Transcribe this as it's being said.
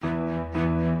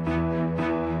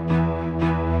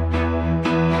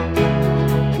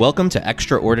Welcome to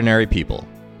Extraordinary People,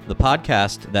 the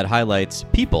podcast that highlights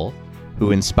people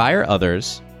who inspire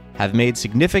others, have made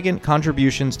significant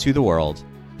contributions to the world,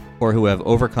 or who have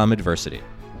overcome adversity.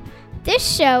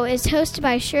 This show is hosted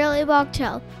by Shirley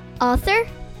Wachtel, author,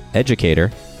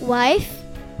 Educator, wife,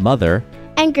 mother,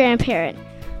 and grandparent.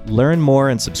 Learn more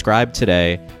and subscribe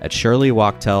today at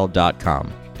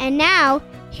shirleywachtel.com. And now,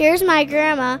 here's my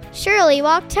grandma, Shirley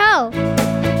Wachtel.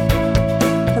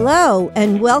 Hello,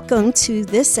 and welcome to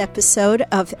this episode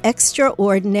of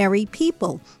Extraordinary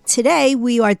People. Today,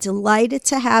 we are delighted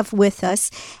to have with us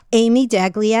Amy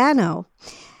Dagliano.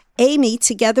 Amy,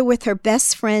 together with her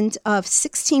best friend of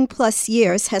 16 plus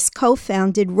years, has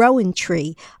co-founded Rowan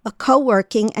Tree, a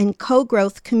co-working and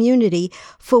co-growth community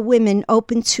for women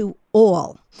open to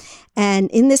all. And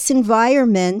in this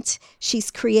environment, she's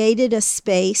created a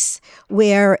space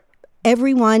where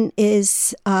everyone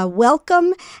is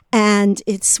welcome, and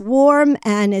it's warm,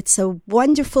 and it's a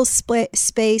wonderful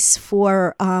space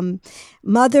for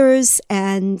mothers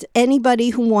and anybody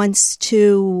who wants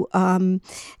to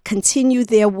continue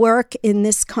their work in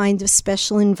this kind of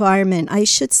special environment. I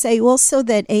should say also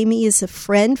that Amy is a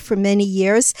friend for many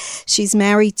years. She's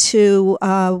married to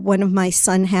one of my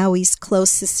son Howie's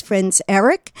closest friends,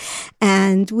 Eric,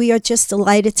 and we are just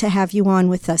delighted to have you on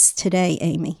with us today,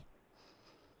 Amy.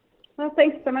 Well,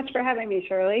 thanks so much for having me,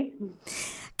 Shirley.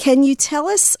 Can you tell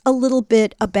us a little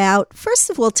bit about, first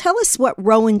of all, tell us what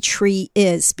Rowan Tree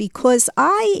is, because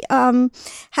I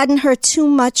hadn't heard too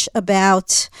much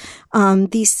about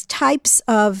these types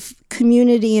of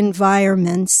community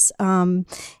environments. In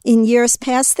years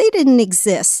past, they didn't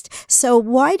exist. So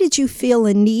why did you feel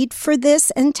a need for this?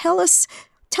 And tell us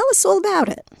all about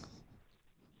it.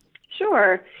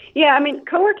 Sure. Yeah, I mean,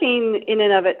 co-working in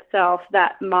and of itself,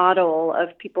 that model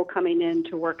of people coming in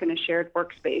to work in a shared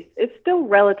workspace is still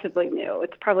relatively new.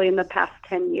 It's probably in the past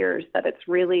 10 years that it's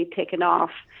really taken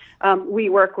off.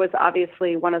 WeWork was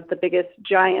obviously one of the biggest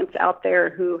giants out there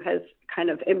who has kind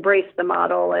of embraced the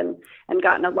model and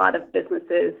gotten a lot of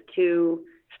businesses to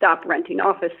stop renting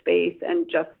office space and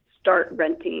just start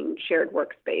renting shared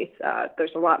workspace.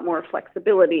 There's a lot more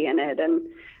flexibility in it,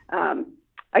 and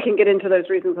I can get into those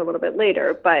reasons a little bit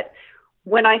later, but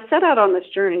when I set out on this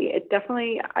journey,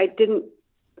 I didn't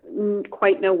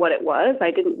quite know what it was.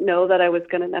 I didn't know that I was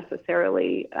going to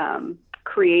necessarily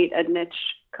create a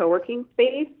niche co-working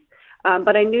space,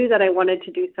 but I knew that I wanted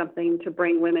to do something to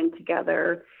bring women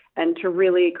together and to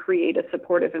really create a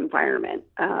supportive environment.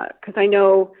 Because I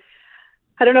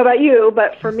don't know about you,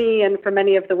 but for me and for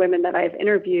many of the women that I've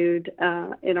interviewed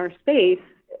in our space,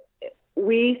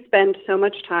 we spend so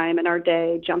much time in our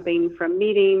day jumping from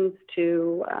meetings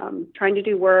to trying to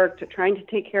do work, to trying to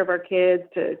take care of our kids,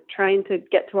 to trying to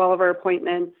get to all of our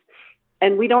appointments.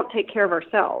 And we don't take care of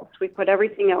ourselves. We put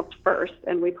everything else first,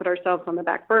 and we put ourselves on the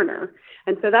back burner.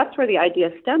 And so that's where the idea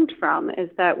stemmed from, is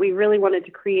that we really wanted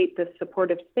to create this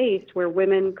supportive space where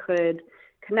women could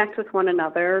connect with one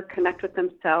another, connect with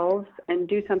themselves, and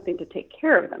do something to take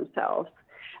care of themselves.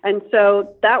 And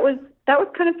so that was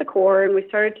kind of the core, and we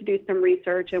started to do some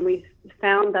research, and we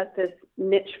found that this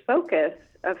niche focus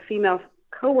of female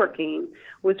co-working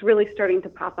was really starting to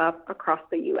pop up across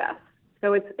the U.S.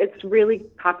 So it's really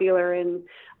popular in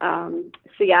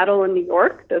Seattle and New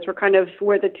York. Those were kind of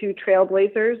where the two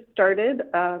trailblazers started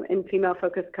in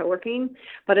female-focused co-working.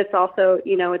 But it's also,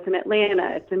 it's in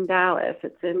Atlanta, it's in Dallas,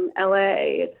 it's in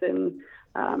L.A., it's in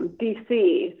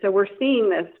D.C. So we're seeing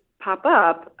this pop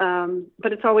up,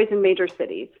 but it's always in major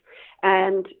cities.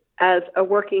 And as a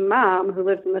working mom who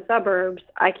lives in the suburbs,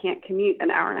 I can't commute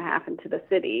an hour and a half into the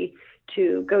city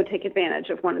to go take advantage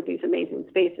of one of these amazing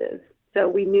spaces. So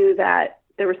we knew that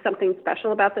there was something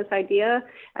special about this idea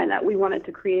and that we wanted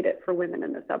to create it for women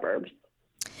in the suburbs.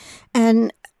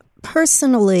 And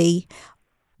personally,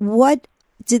 what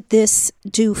did this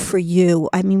do for you?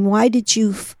 I mean, why did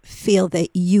you feel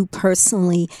that you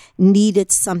personally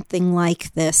needed something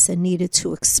like this and needed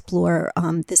to explore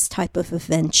this type of a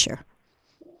venture?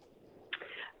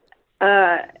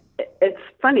 It's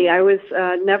funny. I was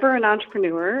never an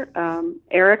entrepreneur.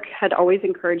 Eric had always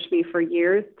encouraged me for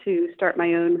years to start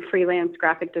my own freelance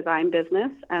graphic design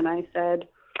business. And I said,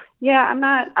 yeah,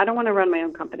 I don't want to run my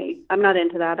own company. I'm not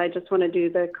into that. I just want to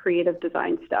do the creative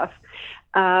design stuff.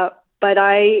 But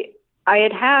I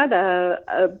had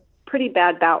a pretty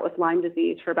bad bout with Lyme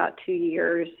disease for about 2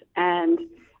 years and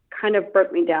kind of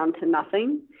broke me down to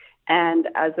nothing. And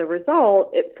as a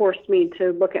result, it forced me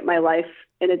to look at my life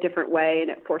in a different way, and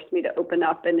it forced me to open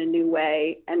up in a new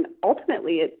way. And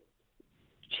ultimately, it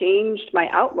changed my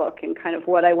outlook and kind of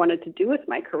what I wanted to do with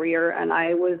my career. And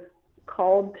I was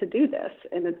called to do this.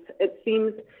 And it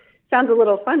seems sounds a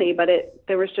little funny, but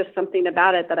there was just something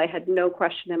about it that I had no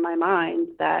question in my mind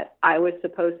that I was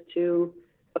supposed to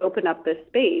open up this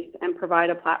space and provide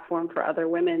a platform for other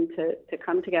women to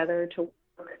come together, to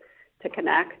work, to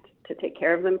connect, to take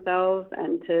care of themselves,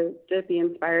 and to be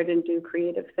inspired and do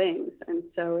creative things. And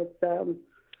so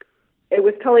it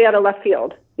was totally out of left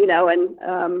field,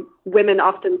 and women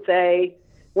often say,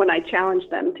 when I challenge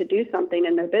them to do something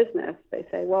in their business, they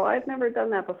say, well, I've never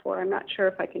done that before. I'm not sure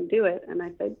if I can do it. And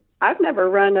I said, I've never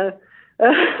run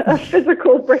a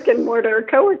physical brick and mortar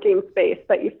co-working space,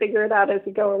 but you figure it out as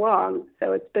you go along.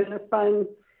 So it's been a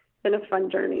fun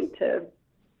journey to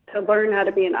learn how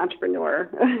to be an entrepreneur.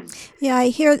 Yeah, I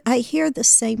hear the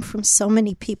same from so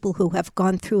many people who have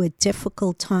gone through a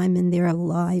difficult time in their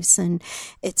lives, and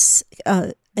it's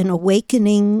an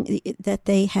awakening that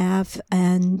they have,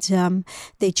 and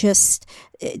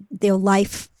their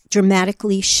life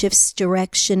dramatically shifts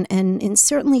direction, and in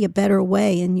certainly a better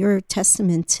way, and you're a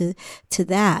testament to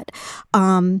that.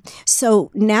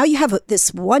 So now you have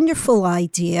this wonderful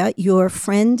idea. Your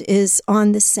friend is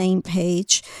on the same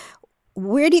page.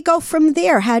 Where do you go from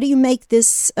there? How do you make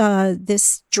this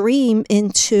dream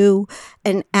into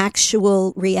an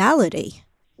actual reality?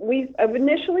 We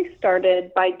initially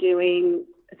started by doing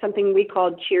something we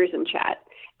called Cheers and Chat.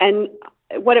 And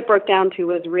what it broke down to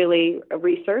was really a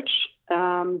research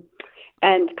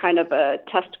and kind of a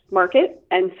test market.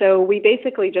 And so we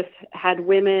basically just had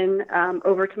women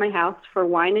over to my house for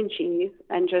wine and cheese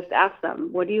and just asked them,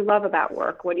 what do you love about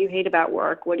work? What do you hate about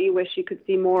work? What do you wish you could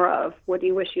see more of? What do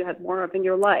you wish you had more of in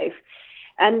your life?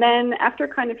 And then after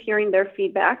kind of hearing their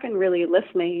feedback and really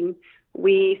listening,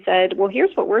 we said, well,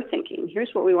 here's what we're thinking. Here's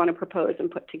what we want to propose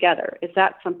and put together. Is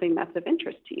that something that's of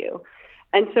interest to you?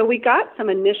 And so we got some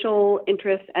initial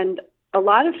interest and a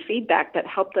lot of feedback that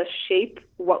helped us shape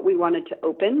what we wanted to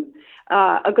open.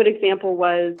 A good example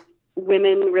was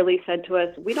women really said to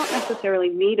us, we don't necessarily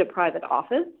need a private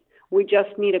office. We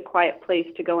just need a quiet place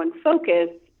to go and focus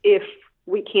if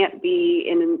we can't be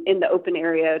in the open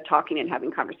area talking and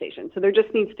having conversations. So there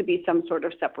just needs to be some sort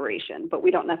of separation, but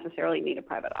we don't necessarily need a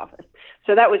private office.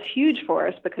 So that was huge for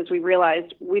us because we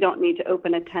realized we don't need to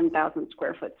open a 10,000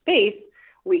 square foot space.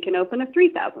 We can open a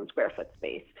 3,000 square foot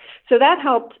space. So that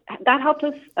helped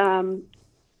us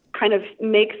kind of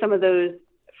make some of those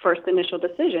first initial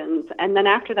decisions. And then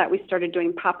after that, we started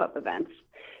doing pop-up events.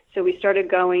 So we started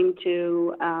going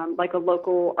to like a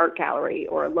local art gallery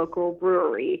or a local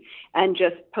brewery and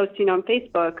just posting on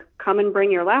Facebook, come and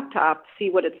bring your laptop,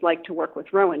 see what it's like to work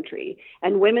with Rowan Tree.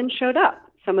 And women showed up.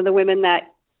 Some of the women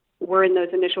that were in those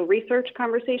initial research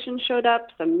conversations showed up.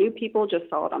 Some new people just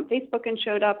saw it on Facebook and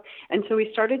showed up. And so we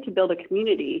started to build a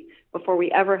community before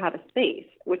we ever had a space,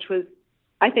 which was,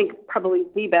 I think, probably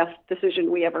the best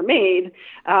decision we ever made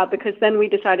because then we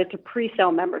decided to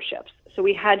pre-sell memberships. So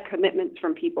we had commitments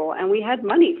from people and we had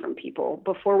money from people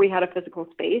before we had a physical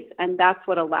space. And that's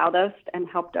what allowed us and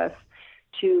helped us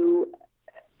to,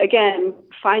 again,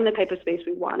 find the type of space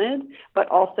we wanted, but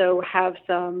also have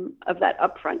some of that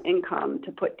upfront income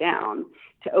to put down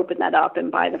to open that up and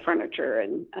buy the furniture.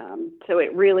 And so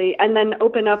it really, and then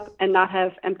open up and not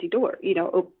have empty door,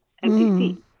 empty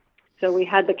seats. So we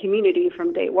had the community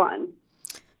from day one.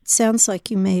 Sounds like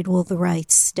you made all the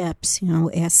right steps,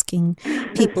 asking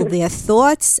people their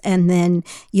thoughts and then,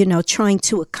 trying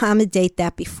to accommodate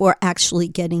that before actually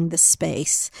getting the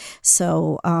space.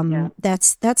 So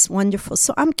that's wonderful.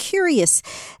 So I'm curious,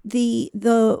 the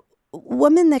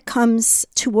woman that comes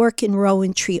to work in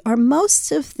Rowan Tree, are most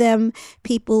of them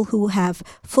people who have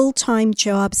full-time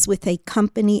jobs with a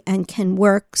company and can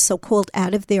work so-called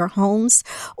out of their homes,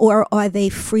 or are they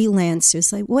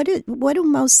freelancers? Like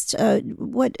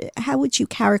how would you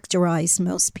characterize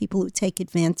most people who take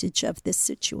advantage of this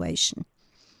situation?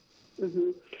 Mm-hmm.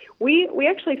 We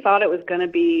actually thought it was going to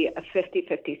be a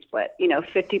 50-50 split,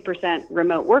 50%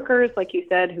 remote workers, like you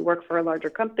said, who work for a larger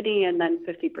company, and then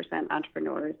 50%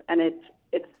 entrepreneurs. And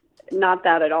it's not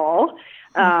that at all.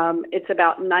 It's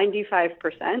about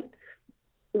 95%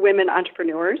 women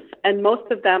entrepreneurs, and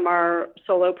most of them are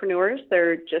solopreneurs.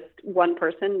 They're just one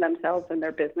person themselves in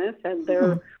their business, and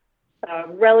they're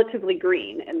relatively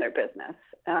green in their business.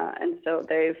 And so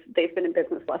they've been in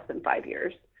business less than 5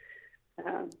 years.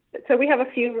 So we have a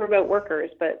few remote workers,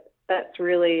 but that's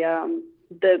really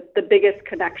the biggest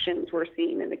connections we're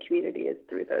seeing in the community is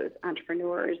through those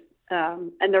entrepreneurs.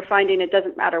 And they're finding it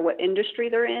doesn't matter what industry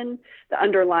they're in, the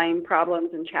underlying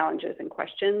problems and challenges and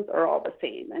questions are all the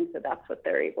same. And so that's what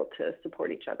they're able to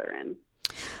support each other in.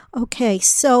 Okay,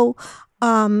 so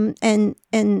and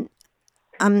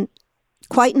I'm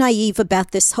quite naive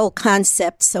about this whole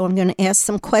concept, so I'm going to ask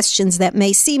some questions that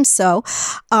may seem so.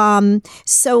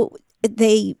 So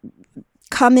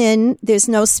come in. There's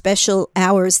no special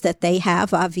hours that they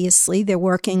have. Obviously, they're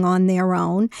working on their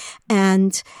own.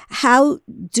 And how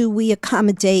do we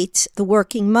accommodate the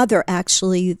working mother,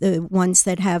 actually, the ones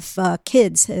that have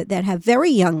kids, that have very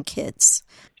young kids?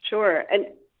 Sure. And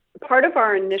part of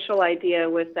our initial idea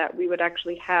was that we would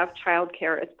actually have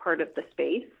childcare as part of the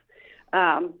space.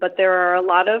 But there are a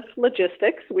lot of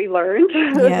logistics we learned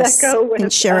that go with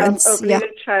insurance, opening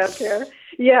a childcare.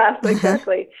 Yes,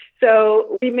 exactly.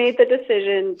 So we made the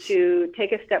decision to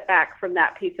take a step back from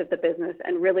that piece of the business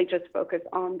and really just focus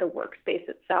on the workspace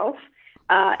itself.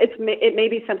 It may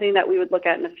be something that we would look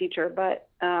at in the future, but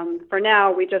for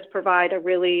now, we just provide a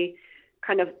really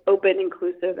kind of open,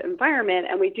 inclusive environment.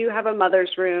 And we do have a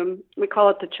mother's room. We call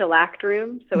it the chillact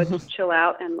room. So it's chill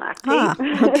out and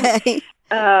lactate.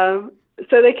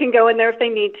 So they can go in there if they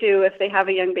need to. If they have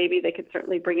a young baby, they could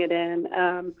certainly bring it in.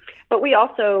 But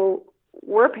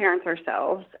we're parents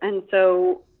ourselves. And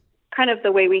so kind of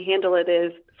the way we handle it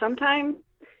is sometimes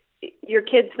your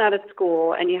kid's not at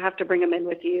school and you have to bring them in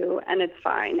with you, and it's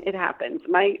fine. It happens.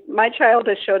 My child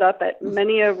has showed up at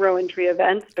many of Rowan Tree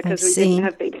events because we didn't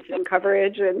have babysitting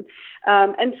coverage, and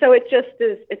so it just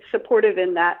is. It's supportive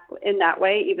in that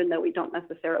way, even though we don't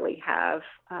necessarily have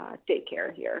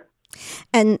daycare here.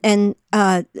 And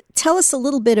tell us a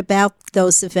little bit about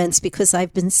those events, because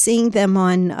I've been seeing them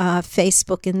on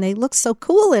Facebook and they look so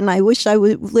cool, and I wish I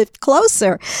would lived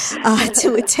closer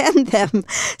to attend them.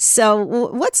 So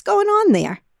what's going on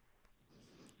there?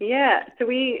 Yeah, so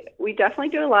we definitely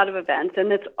do a lot of events,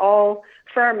 and it's all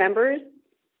for our members.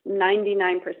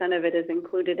 99% of it is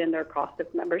included in their cost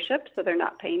of membership, so they're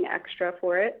not paying extra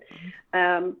for it.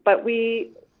 But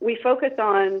we focus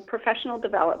on professional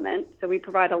development, so we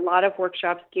provide a lot of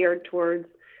workshops geared towards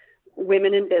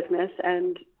women in business,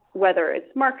 and whether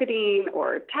it's marketing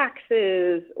or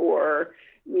taxes or,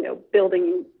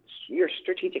 building your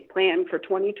strategic plan for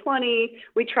 2020,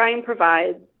 we try and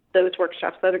provide those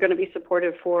workshops that are going to be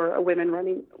supportive for a woman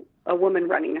running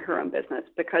her own business,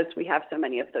 because we have so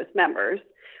many of those members.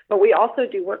 But we also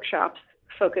do workshops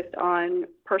focused on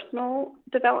personal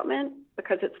development,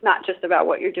 because it's not just about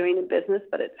what you're doing in business,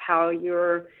 but it's how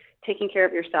you're taking care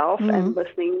of yourself and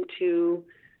listening to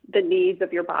the needs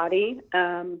of your body.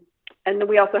 And then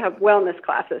we also have wellness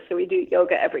classes. So we do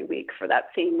yoga every week for that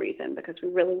same reason, because we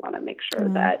really want to make sure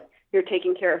that you're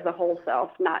taking care of the whole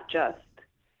self, not just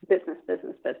business.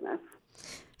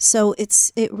 So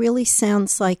it really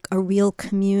sounds like a real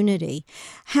community.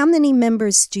 How many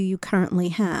members do you currently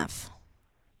have?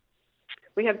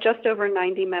 We have just over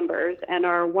 90 members, and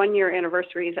our 1-year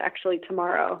anniversary is actually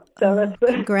tomorrow. So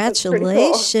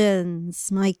congratulations. That's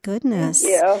cool. My goodness.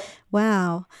 Thank you.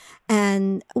 Wow.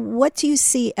 And what do you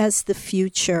see as the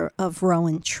future of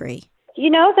Rowan Tree?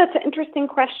 That's an interesting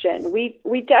question.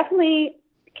 We definitely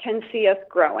can see us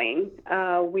growing.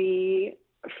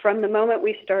 From the moment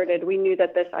we started, we knew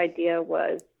that this idea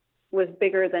was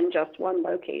bigger than just one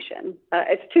location.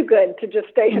 It's too good to just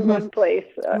stay in one place,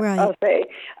 right. I'll say.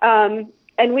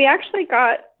 And we actually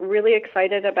got really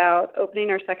excited about opening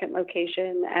our second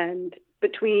location, and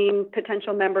between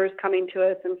potential members coming to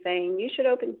us and saying, you should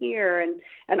open here,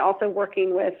 and also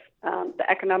working with the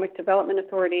Economic Development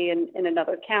Authority in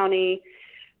another county,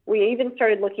 we even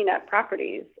started looking at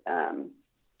properties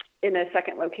in a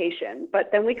second location.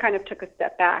 But then we kind of took a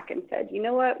step back and said, you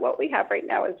know what we have right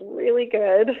now is really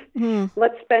good.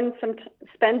 Let's spend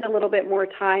a little bit more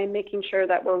time making sure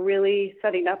that we're really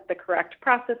setting up the correct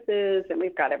processes, and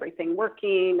we've got everything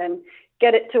working, and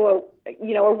get it to a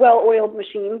well-oiled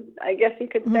machine, I guess you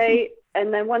could say.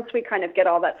 And then once we kind of get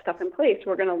all that stuff in place,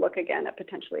 we're going to look again at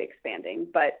potentially expanding.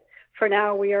 But for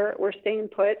now, we're staying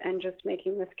put and just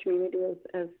making this community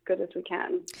as good as we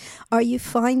can. Are you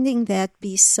finding that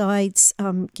besides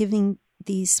giving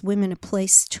these women a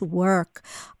place to work,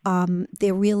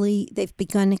 they've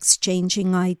begun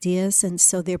exchanging ideas, and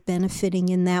so they're benefiting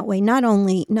in that way, not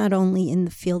only in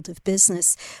the field of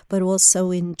business, but also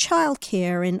in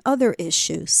childcare and other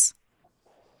issues?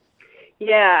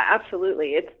 Yeah,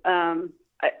 absolutely. It's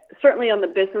certainly on the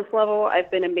business level,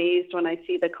 I've been amazed when I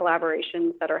see the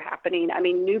collaborations that are happening. I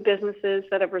mean, new businesses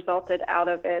that have resulted out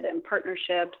of it, and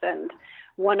partnerships. And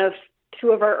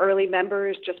two of our early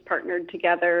members just partnered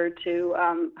together to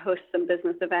host some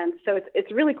business events. So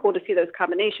it's really cool to see those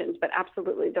combinations, but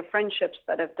absolutely the friendships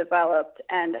that have developed,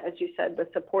 and as you said, the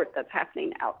support that's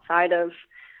happening outside of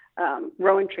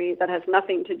Rowan Tree that has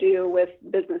nothing to do with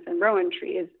business in Rowan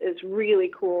Tree is really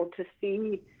cool to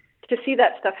see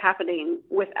that stuff happening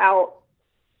without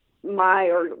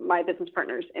my business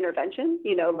partner's intervention.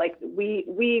 Like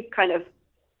we kind of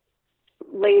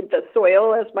laid the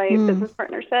soil, as my business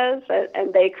partner says,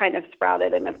 and they kind of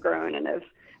sprouted and have grown and have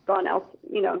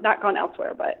not gone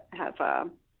elsewhere, but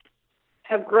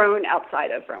have grown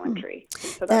outside of Rowan Tree.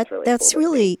 So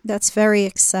that's very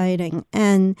exciting.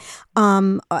 And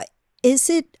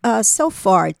is it so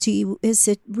far? Is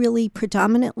it really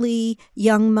predominantly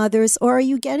young mothers, or are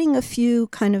you getting a few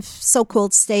kind of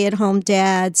so-called stay-at-home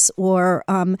dads, or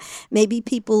maybe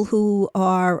people who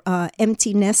are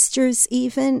empty nesters?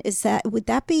 Even would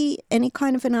that be any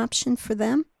kind of an option for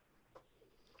them?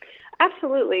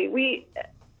 Absolutely.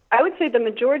 I would say the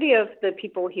majority of the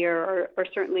people here are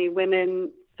certainly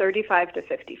women 35 to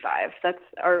 55. That's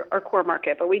our core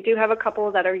market. But we do have a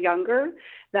couple that are younger,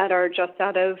 that are just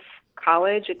out of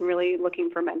college and really looking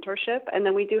for mentorship. And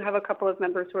then we do have a couple of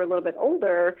members who are a little bit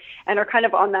older and are kind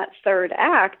of on that third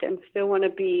act and still want to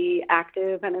be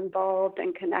active and involved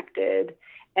and connected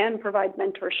and provide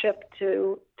mentorship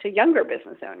to younger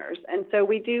business owners. And so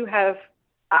we do have,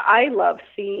 I love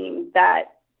seeing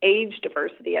that age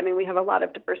diversity. I mean, we have a lot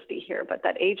of diversity here, but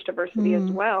that age diversity as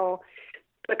well,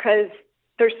 because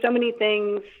there's so many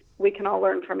things we can all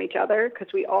learn from each other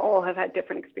because we all have had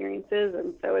different experiences.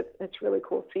 And so it's really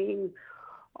cool seeing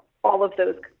all of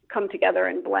those come together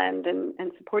and blend and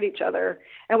support each other.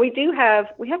 And we have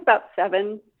about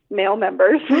 7 male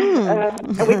members.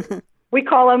 And we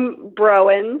call them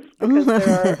Browans because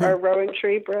they're our Rowan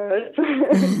Tree bros.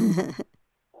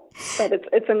 But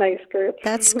it's a nice group.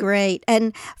 That's great.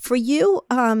 And for you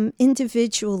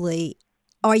individually,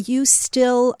 are you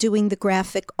still doing the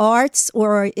graphic arts,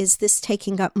 or is this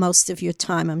taking up most of your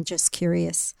time? I'm just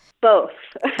curious. Both.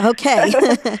 Okay.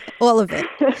 All of it.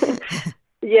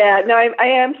 Yeah, no, I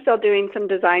am still doing some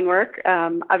design work.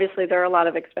 Obviously, there are a lot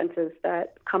of expenses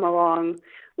that come along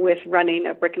with running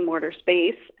a brick and mortar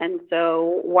space. And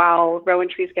so while Rowan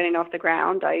Tree is getting off the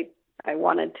ground, I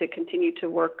wanted to continue to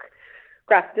work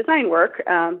graphic design work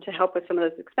to help with some of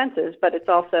those expenses, but it's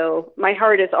also, my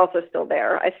heart is also still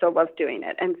there. I still love doing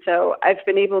it. And so I've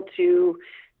been able to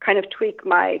kind of tweak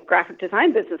my graphic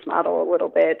design business model a little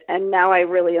bit. And now I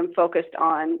really am focused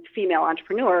on female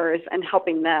entrepreneurs and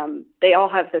helping them. They all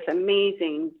have this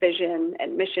amazing vision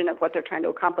and mission of what they're trying to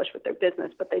accomplish with their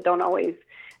business, but they don't always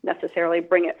necessarily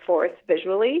bring it forth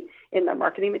visually in their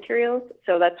marketing materials.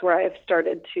 So that's where I've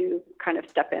started to kind of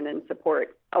step in and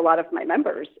support a lot of my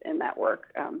members in that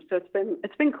work. So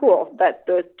it's been cool that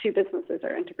the two businesses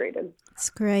are integrated.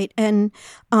 That's great. And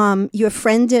your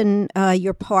friend and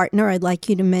your partner, I'd like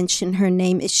you to mention her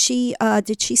name. Is she?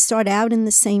 Did she start out in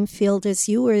the same field as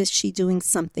you, or is she doing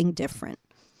something different?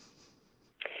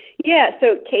 Yeah,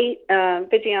 so Kate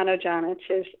Dagliano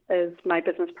is my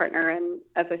business partner, and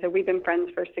as I said, we've been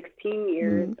friends for 16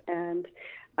 years, and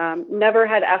never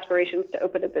had aspirations to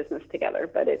open a business together,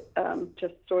 but it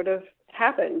just sort of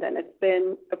happened, and it's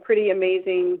been a pretty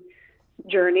amazing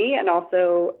journey and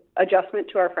also adjustment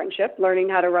to our friendship, learning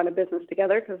how to run a business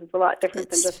together, because it's a lot different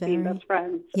than just being best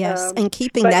friends. Yes, and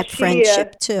keeping that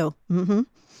friendship too. Mm-hmm.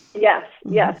 Yes,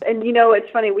 yes, and it's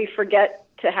funny, we forget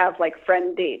to have like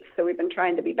friend dates. So we've been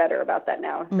trying to be better about that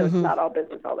now. So it's not all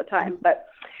business all the time, but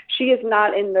she is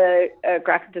not in the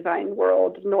graphic design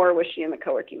world, nor was she in the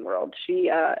coworking world.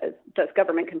 She does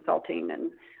government consulting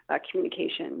and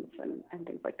communications and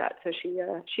things like that. So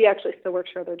she actually still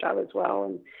works her other job as well.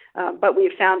 And, but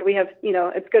we've found we have,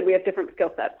 it's good. We have different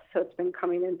skill sets. So it's been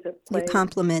coming into play. You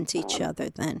complement each other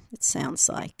then, it sounds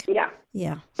like. Yeah.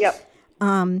 Yeah. Yep.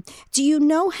 Do you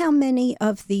know how many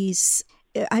of these,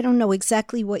 I don't know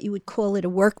exactly what you would call it, a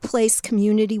workplace,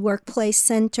 community workplace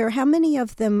center. How many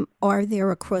of them are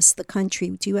there across the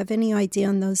country? Do you have any idea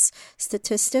on those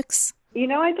statistics?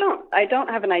 I don't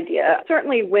have an idea.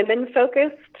 Certainly women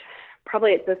focused.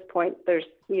 Probably at this point, there's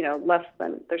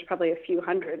probably a few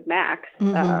hundred max.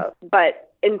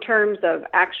 But in terms of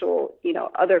actual,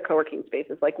 other co-working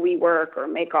spaces like WeWork or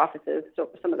Make Offices, so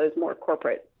some of those more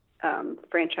corporate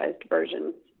franchised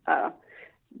versions,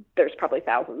 there's probably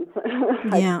thousands.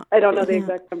 Yeah. I don't know the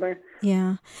exact number.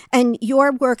 Yeah. And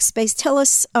your workspace, tell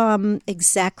us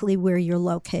exactly where you're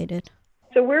located.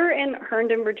 So we're in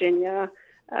Herndon, Virginia.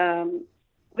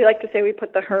 We like to say we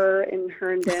put the her in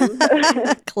Herndon.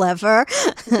 Clever.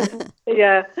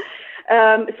 Yeah.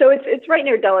 So it's right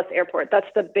near Dulles Airport. That's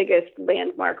the biggest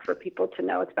landmark for people to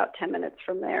know. It's about 10 minutes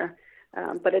from there.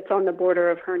 But it's on the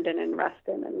border of Herndon and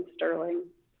Reston and Sterling.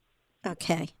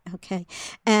 Okay.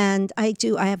 And I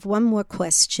have one more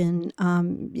question.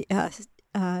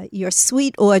 Your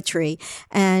sweet Audrey.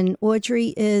 And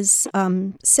Audrey is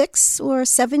 6 or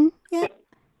 7 yet?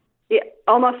 Yeah,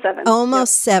 almost 7.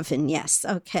 Almost 7, yes.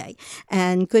 Okay.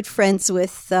 And good friends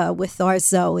with our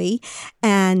Zoe.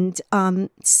 And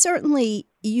certainly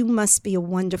you must be a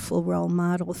wonderful role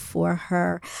model for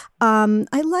her.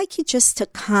 I'd like you just to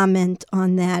comment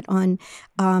on that, on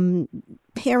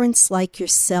parents like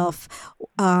yourself,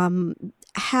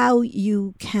 how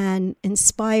you can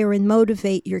inspire and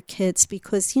motivate your kids,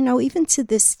 because, even to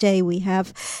this day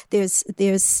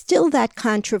there's still that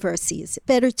controversy. Is it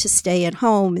better to stay at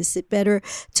home? Is it better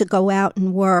to go out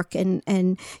and work?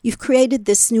 And you've created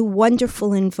this new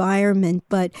wonderful environment,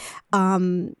 but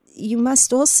you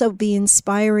must also be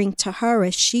inspiring to her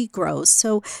as she grows.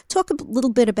 So talk a little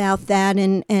bit about that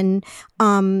and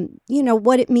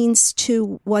what it means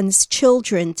to one's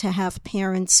children to have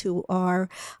parents who are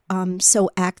so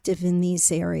active in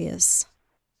these areas.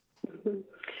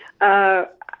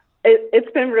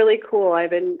 It's been really cool.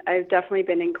 I've definitely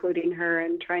been including her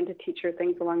and trying to teach her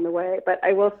things along the way. But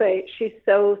I will say she's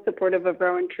so supportive of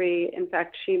Rowan Tree. In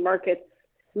fact, she markets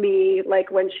me,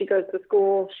 like when she goes to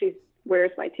school, she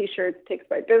wears my T-shirts, takes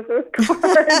my business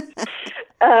cards.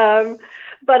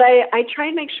 But I try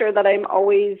and make sure that I'm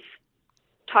always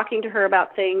talking to her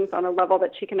about things on a level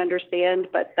that she can understand,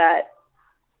 but that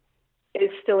is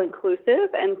still inclusive.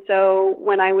 And so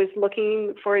when I was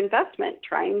looking for investment,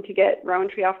 trying to get Rowan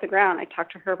Tree off the ground, I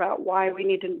talked to her about why we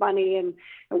needed money and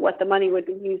what the money would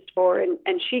be used for. And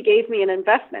she gave me an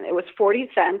investment. It was 40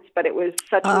 cents, but it was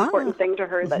such an important thing to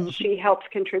her that she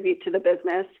helped contribute to the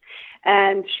business.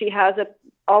 And she has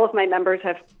all of my members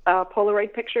have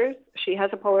Polaroid pictures. She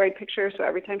has a Polaroid picture, so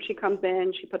every time she comes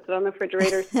in, she puts it on the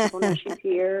refrigerator so people know she's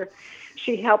here.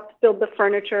 She helped build the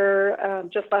furniture.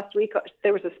 Just last week,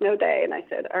 there was a snow day, and I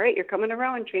said, all right, you're coming to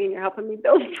Rowan Tree, and you're helping me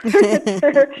build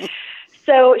furniture.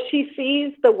 So she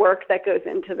sees the work that goes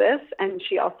into this, and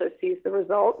she also sees the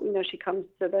result. She comes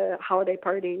to the holiday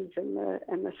parties and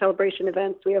the celebration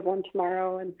events. We have one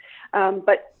tomorrow, and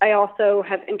but I also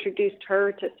have introduced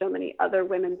her to so many other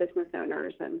women business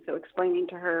owners, and so explaining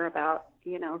to her about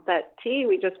that tea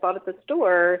we just bought at the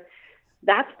store.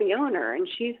 That's the owner, and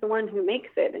she's the one who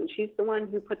makes it, and she's the one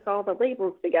who puts all the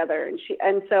labels together,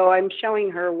 and so I'm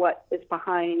showing her what is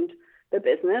behind the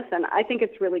business, and I think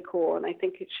it's really cool, and I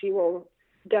think she will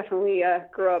definitely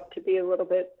grow up to be a little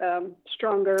bit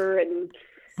stronger and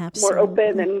more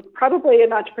open, and probably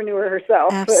an entrepreneur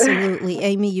herself. Absolutely.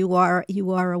 Amy, you are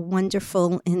a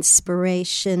wonderful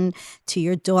inspiration to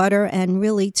your daughter and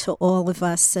really to all of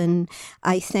us. And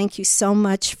I thank you so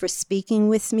much for speaking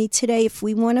with me today. If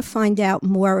we want to find out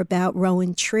more about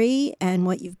Rowan Tree and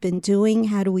what you've been doing,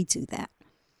 how do we do that?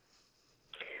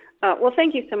 Well,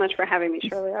 thank you so much for having me,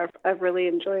 Shirley. I've really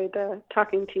enjoyed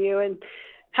talking to you and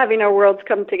having our worlds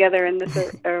come together in this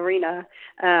arena.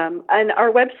 And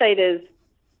our website is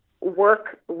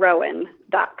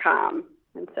workrowan.com.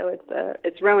 And so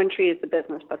it's Rowan Tree is the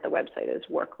business, but the website is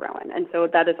Work Rowan. And so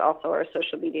that is also our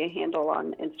social media handle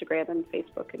on Instagram and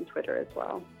Facebook and Twitter as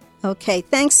well. Okay.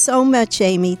 Thanks so much,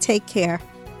 Amy. Take care.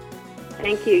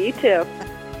 Thank you. You too.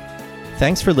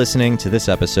 Thanks for listening to this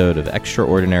episode of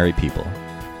Extraordinary People.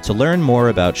 To learn more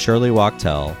about Shirley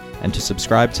Wachtel and to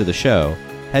subscribe to the show,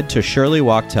 head to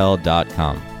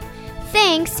shirleywachtel.com.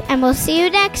 Thanks, and we'll see you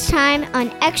next time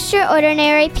on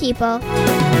Extraordinary People.